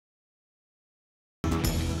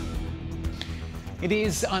It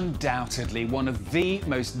is undoubtedly one of the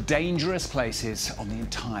most dangerous places on the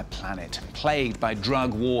entire planet, plagued by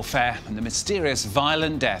drug warfare and the mysterious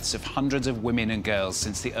violent deaths of hundreds of women and girls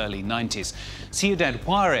since the early 90s. Ciudad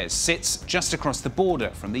Juarez sits just across the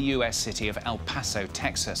border from the US city of El Paso,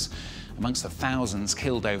 Texas. Amongst the thousands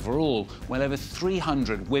killed overall, well over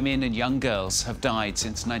 300 women and young girls have died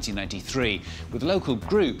since 1993, with local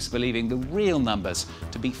groups believing the real numbers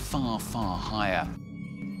to be far, far higher.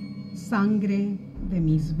 Sangre de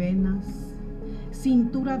mis venas,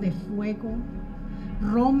 cintura de fuego,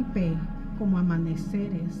 rompe como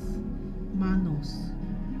amaneceres, manos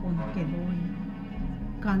con que doy,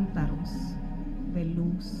 cántaros de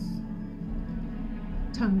luz.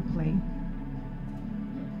 Tongue play.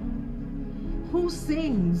 Who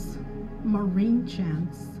sings marine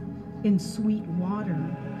chants in sweet water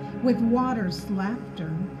with water's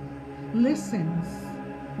laughter, listens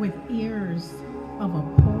with ears of a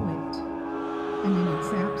poet, and in its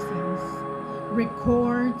absence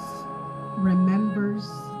records, remembers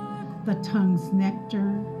the tongue's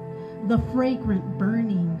nectar, the fragrant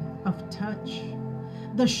burning of touch,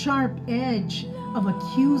 the sharp edge of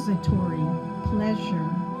accusatory pleasure,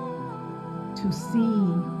 to see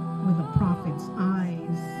with a prophet's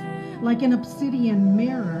eyes, like an obsidian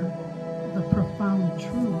mirror, the profound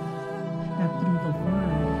truth that through the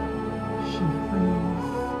word she frees.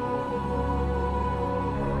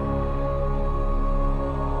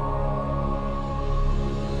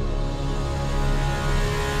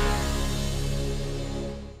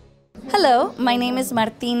 Hello, my name is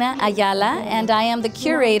Martina Ayala and I am the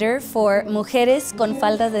curator for Mujeres con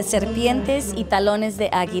Faldas de Serpientes y Talones de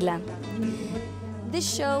Águila.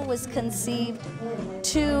 This show was conceived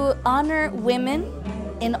to honor women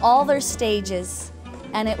in all their stages,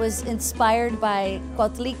 and it was inspired by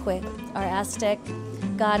Cuautlicue, our Aztec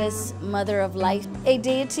goddess, mother of life, a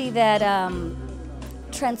deity that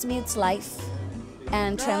transmutes life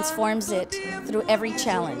and transforms it through every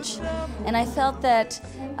challenge. And I felt that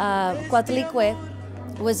Cuautlicue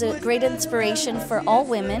was a great inspiration for all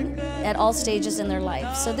women at all stages in their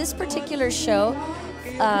life. So this particular show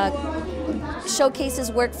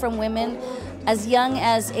showcases work from women as young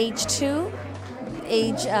as age 2,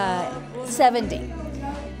 age 70.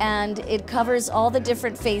 And it covers all the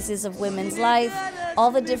different phases of women's life, all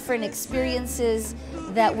the different experiences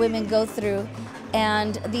that women go through.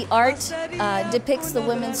 And the art depicts the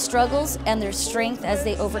women's struggles and their strength as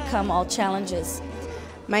they overcome all challenges.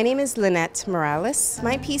 My name is Lynette Morales.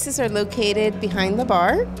 My pieces are located behind the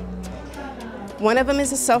bar. One of them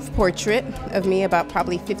is a self-portrait of me about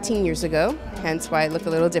probably 15 years ago, hence why I look a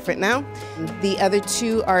little different now. The other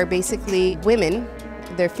two are basically women.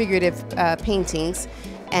 They're figurative paintings,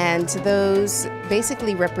 and those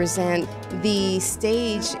basically represent the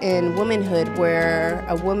stage in womanhood where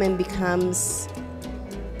a woman becomes,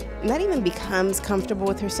 not even becomes comfortable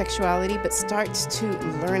with her sexuality, but starts to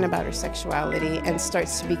learn about her sexuality and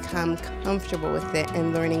starts to become comfortable with it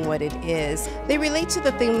and learning what it is. They relate to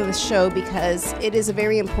the theme of the show because it is a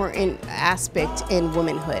very important aspect in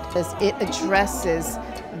womanhood, because it addresses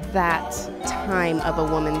that time of a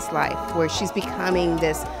woman's life where she's becoming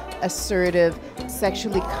this assertive,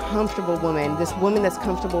 sexually comfortable woman, this woman that's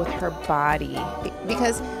comfortable with her body.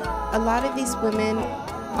 Because a lot of these women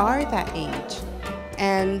are that age.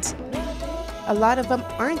 And a lot of them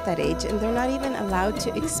aren't that age, and they're not even allowed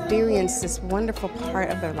to experience this wonderful part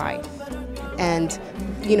of their life. And,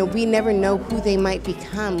 you know, we never know who they might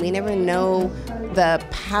become. We never know the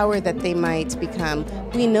power that they might become.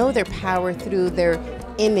 We know their power through their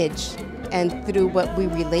image and through what we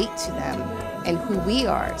relate to them and who we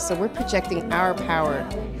are. So we're projecting our power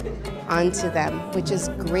onto them, which is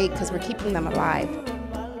great because we're keeping them alive.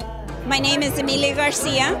 My name is Emilia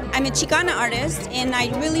Garcia. I'm a Chicana artist, and I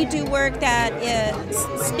really do work that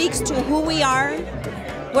speaks to who we are,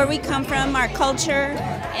 where we come from, our culture,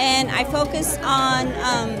 and I focus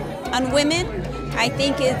on women. I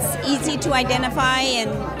think it's easy to identify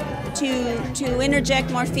and to interject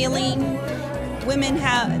more feeling. Women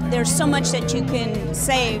there's so much that you can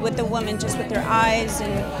say with a woman just with their eyes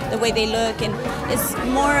and the way they look, and it's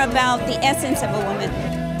more about the essence of a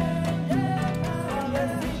woman.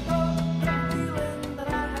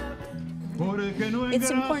 It's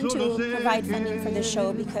important to provide funding for the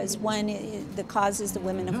show because, one, the cause is the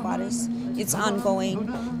women of Juarez. It's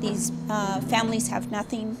ongoing. These families have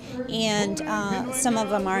nothing, and some of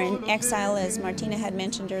them are in exile, as Martina had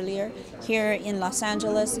mentioned earlier, here in Los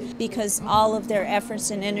Angeles, because all of their efforts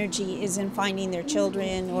and energy is in finding their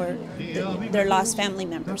children or their lost family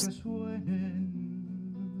members.